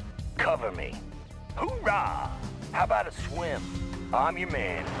me. Cover me. Hoorah! How about a swim? I'm your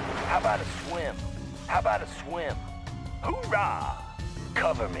man. How about a swim? How about a swim? Hoorah!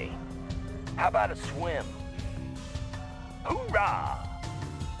 Cover me. How about a swim? Hoorah!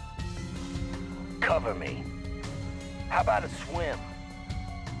 Cover me. How about a swim?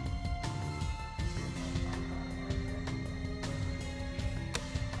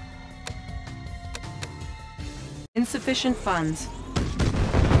 Insufficient funds.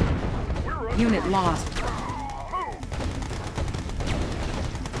 Unit lost.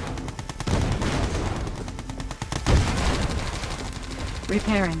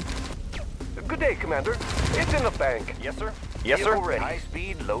 Repairing. Good day, Commander. It's in the bank. Yes, sir. Yes, sir. Vehicle ready. High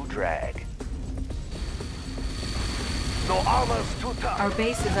speed, low drag. No armor's too tough. Our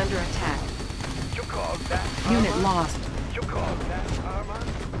base is under attack. You call that Unit armor? lost. You call that armor?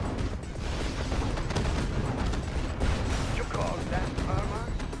 You call that armor?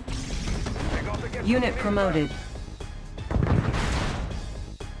 They got to get Unit to me promoted.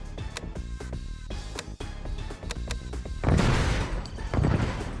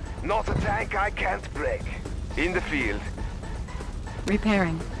 Not a tank I can't break. In the field.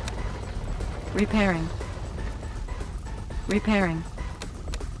 Repairing. Repairing. Repairing.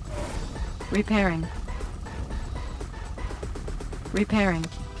 Repairing. Repairing.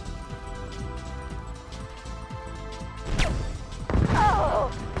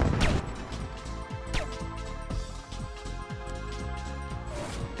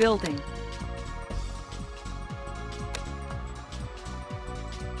 Building.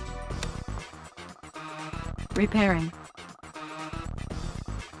 Repairing.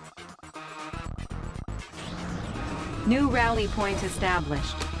 New rally point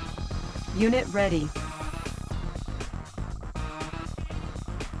established. Unit ready.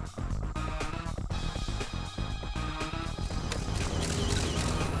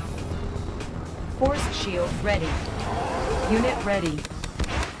 Force shield ready. Unit ready.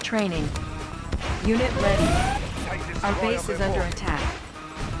 Training. Unit ready. Our base is under attack.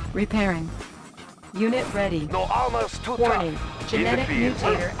 Repairing. Unit ready. No armor's too Warning. tough. Genetic In the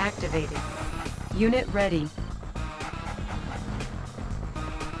field. mutator activated. Unit ready.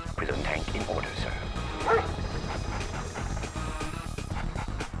 Prison tank in order, sir.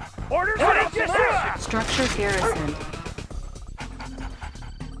 Structure garrisoned.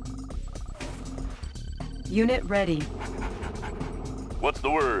 Unit ready. What's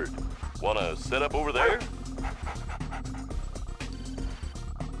the word? Wanna set up over there?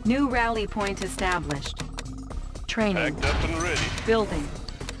 New rally point established. Training. Packed up and ready. Building.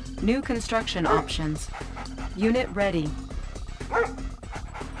 New construction options. Unit ready.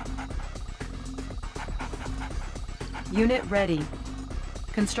 Unit ready.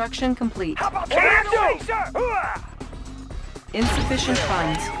 Construction complete. How about that, sir? Insufficient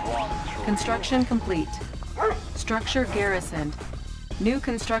funds. Construction complete. Structure garrisoned. New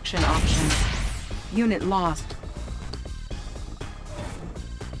construction options. Unit lost.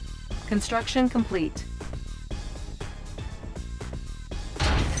 Construction complete.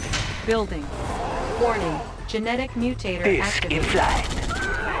 Building. Warning. Genetic mutator Disk in activated. flight.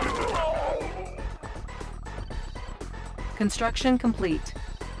 Construction complete.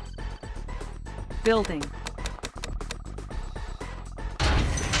 Building.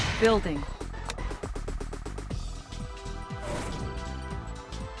 Building.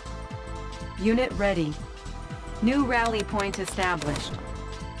 Unit ready. New rally point established.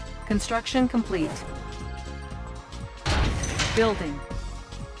 Construction complete. Building.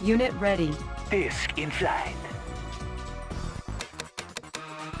 Unit ready. Disk in flight.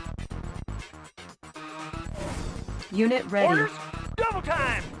 Unit ready. Orders, double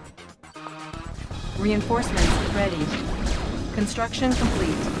time. Reinforcements ready. Construction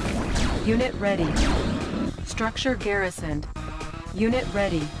complete. Unit ready. Structure garrisoned. Unit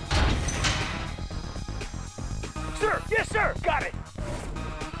ready. Sir, yes, sir. Got it.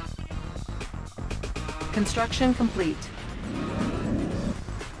 Construction complete.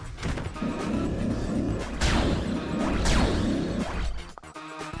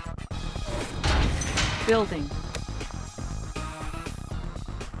 Building.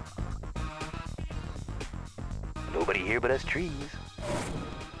 Nobody here but us trees.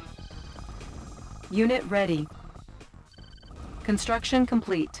 Unit ready. Construction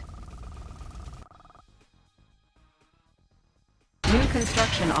complete. New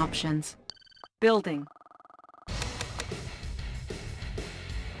construction options. Building.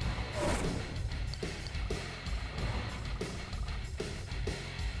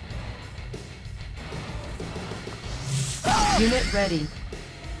 Unit ready.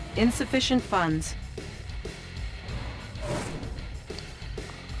 Insufficient funds.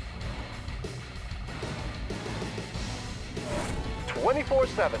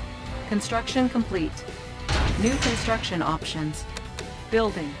 Construction complete. New construction options.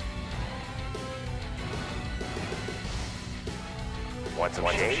 Building. Want some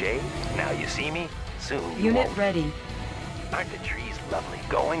shade? Now you see me? Soon you Unit won't. ready. Aren't the trees lovely?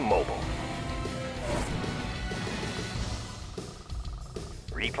 Going mobile.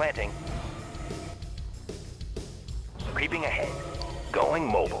 Replanting. Creeping ahead. Going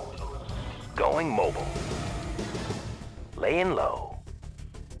mobile. Going mobile. Laying low.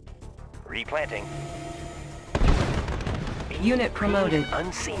 Replanting. Unit promoted.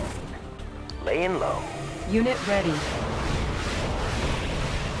 Unseen. Laying low. Unit ready.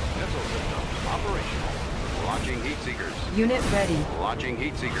 Missile system operational. Launching heat seekers. Unit ready. Launching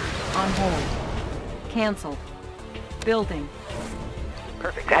heat seekers. On hold. Cancel. Building.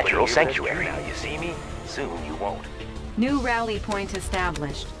 Perfect. Natural sanctuary. Now you see me? Soon you won't. New rally point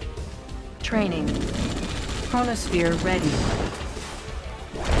established. Training. Chronosphere ready.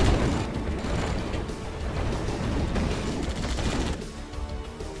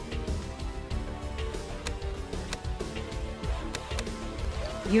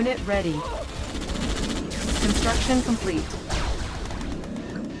 Unit ready. Construction complete.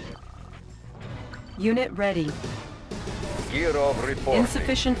 Unit ready. Gear of reporting.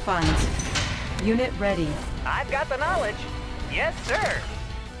 Insufficient funds. Unit ready. I've got the knowledge. Yes, sir.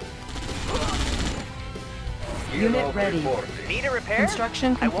 Gear Unit of ready. reporting. Need a repair?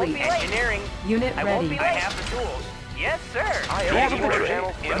 Construction I won't be complete. late. Engineering. Unit I won't ready. be late. I have the tools. Yes, sir. Plausible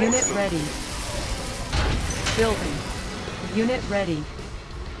channel. Unit ready. Building. Unit ready.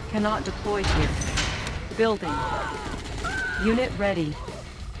 Cannot deploy here. Building. Unit ready.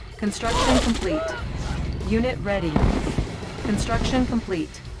 Construction complete. Unit ready. Construction complete.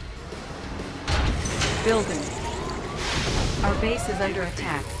 Building. Our base is under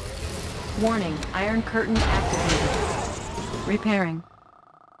attack. Warning, Iron Curtain activated. Repairing.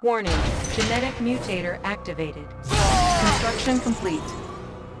 Warning, genetic mutator activated. Construction complete.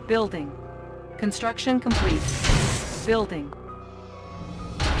 Building. Construction complete. Building.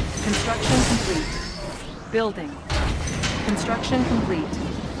 Construction complete. Building. Construction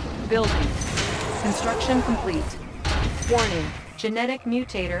complete. Building. Construction complete. Warning, genetic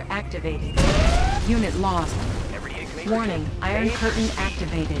mutator activated. Unit lost. Every inch made Warning, for Iron Made Curtain for speed.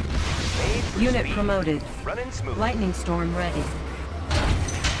 activated. Made for Unit speed. promoted. Running smooth. Lightning storm ready.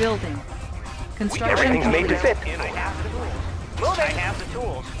 Building. Construction Everything's made to complete. fit. In I order. have the tools. I have the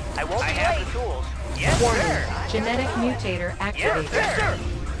tools. I won't be have late. the tools. Yes, Warning, sir. genetic mutator Yes, activated. sir.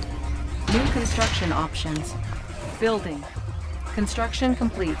 New construction options. Building. Construction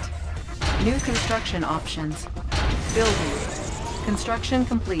complete. New construction options. Building. Construction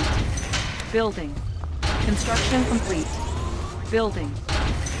complete. Building. Construction complete. Building.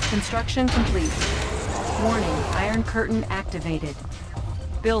 Construction complete. Warning, Iron Curtain activated.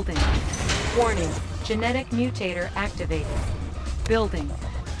 Building. Warning, genetic mutator activated. Building.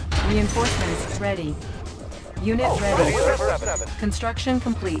 Reinforcements ready. Unit ready. Construction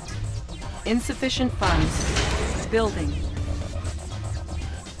complete. Insufficient funds. Building.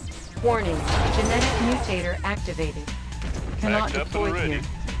 Warning, genetic mutator activated. Cannot Packed up deploy and ready. here.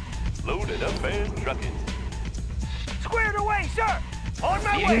 Loaded up and trucking. Squared away, sir. On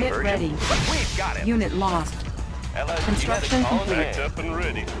my way. Unit ready. We've got him. Unit lost. Allied Construction schematics on complete. Packed up and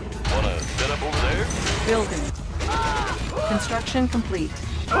ready. Wanna set up over there? Building. Construction complete.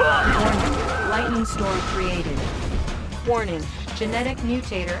 Warning, lightning storm created. Warning, genetic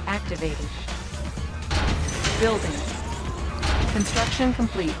mutator activated. Building. Construction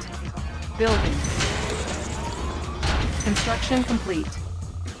complete. Building. Construction complete.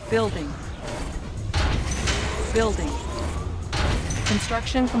 Building. Building.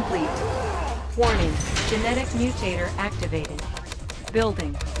 Construction complete. Warning, genetic mutator activated.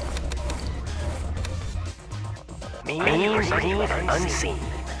 Building. Mean, green, unseen.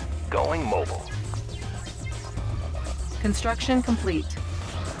 Going mobile. Construction complete.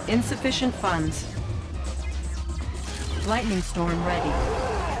 Insufficient funds. Lightning storm ready.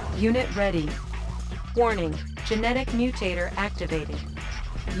 Unit ready. Warning, genetic mutator activated.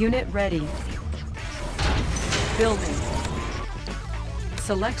 Unit ready. Building.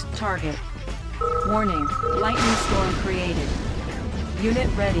 Select target. Warning, lightning storm created. Unit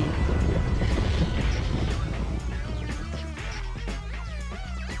ready.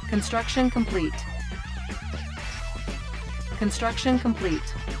 Construction complete. Construction complete.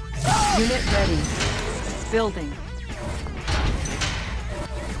 Unit ready. Building.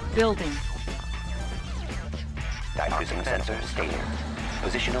 Building. Prism sensor stable.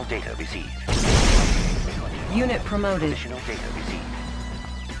 Positional data received. Unit promoted. Positional data received.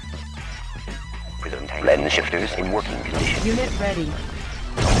 Prism tank. Lens shifters in working condition. Unit ready.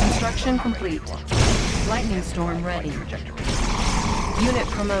 Construction complete. Lightning storm ready. Unit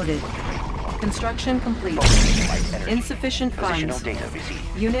promoted. Construction complete. Insufficient funds. Positional data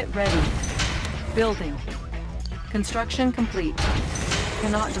received. Unit ready. Building. Construction complete.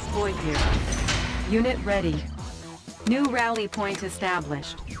 Cannot deploy here. Unit ready. New rally point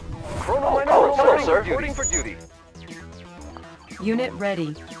established. Reporting for duty. Unit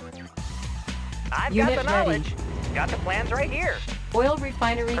ready. I've Unit got the knowledge. Got the plans right here. Oil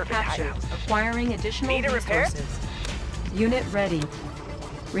refinery Perfect captured. hideout. Acquiring additional Need a repair? resources. Unit ready.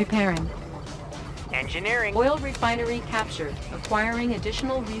 Repairing. Engineering. Oil refinery captured. Acquiring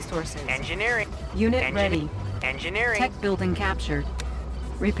additional resources. Engineering. Unit ready. Engineering. Tech building captured.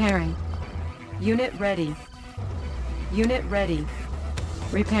 Repairing. Unit ready. Unit ready.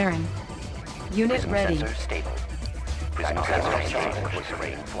 Repairing. Unit Prism ready. sensor stable. Prism sensor stable for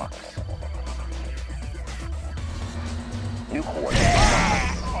terrain flux. New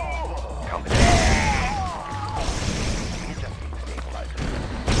coordinates. Company.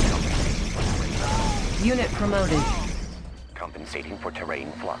 Unit promoted. Compensating for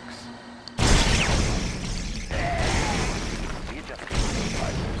terrain flux. Readjusting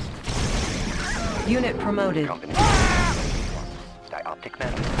stabilizers. Unit promoted. Compensating for terrain flux. Dioptic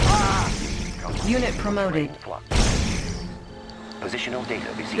manifold. Unit promoted. Terrain flux. Positional data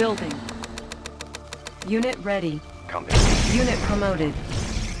received. Building. Unit ready. Compensating. Unit promoted.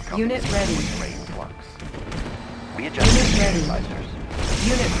 Unit ready. Terrain flux. Readjusting Unit ready. stabilizers.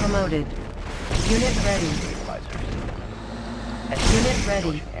 Unit promoted. Unit ready. Stabilizers. Unit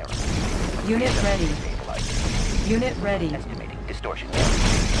ready. Error. Unit ready. Stabilizers. Unit ready. Estimating distortion error.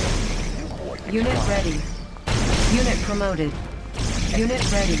 New coordinates Unit locked. ready. Unit promoted.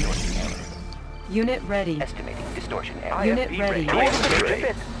 Unit ready. Distortion error. Unit ready. Estimating distortion error. Unit IFB ready. Made to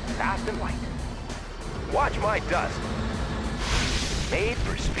fit. Fast and light. Watch my dust. Made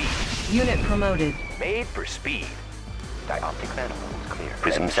for speed. Unit promoted. Made for speed. Dioptic manifold clear.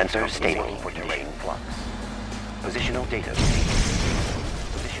 Prism sensor stable for terrain flux. Positional data received.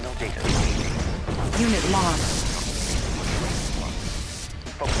 Positional data received. Unit lost.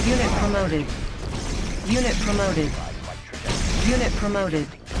 Focus. Unit promoted. Unit promoted. Unit promoted.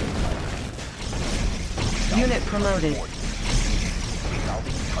 Unit promoted.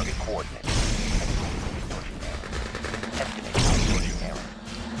 Resolving target coordinates. Estimating distortion error.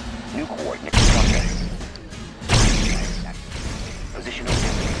 New coordinates processed. Positional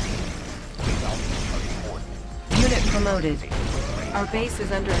dependency. Resolving target coordinates. Unit promoted. Our base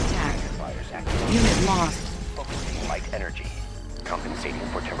is under attack. Unit lost. Focusing light energy. Compensating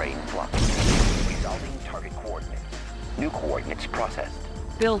for terrain flux. Resolving target coordinates. New coordinates processed.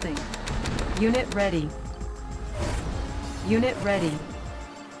 Building. Unit ready. Unit ready.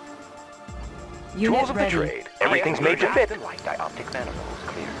 Unit Tools of the ready. trade. Everything's made to fit. Dioptic manifolds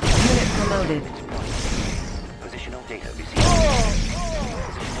clear. Unit promoted. Positional data received.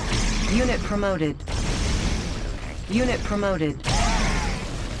 Unit promoted. Unit promoted.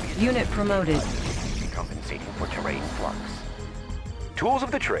 Unit promoted. Compensating for terrain flux. Tools of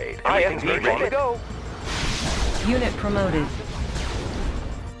the trade. Everything's made ready to go. Unit promoted.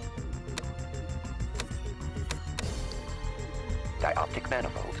 Dioptic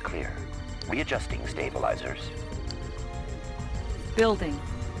manifolds clear. Readjusting stabilizers. Building.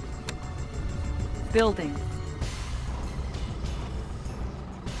 Building.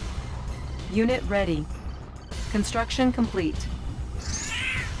 Unit ready. Construction complete.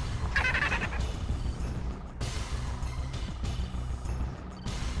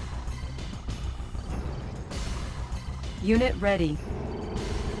 Unit ready.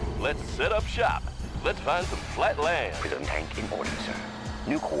 Let's set up shop. Let's find some flat land. Prism tank in order, sir.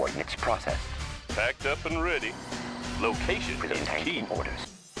 New coordinates processed. Packed up and ready. Location Prism is tank key. in orders.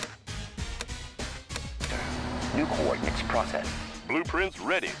 Sir. New coordinates processed. Blueprints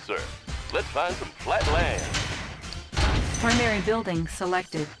ready, sir. Let's find some flat land. Primary building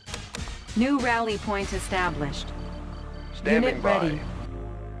selected. New rally point established. Standing Unit by. ready.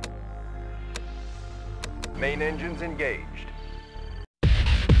 Main engines engaged.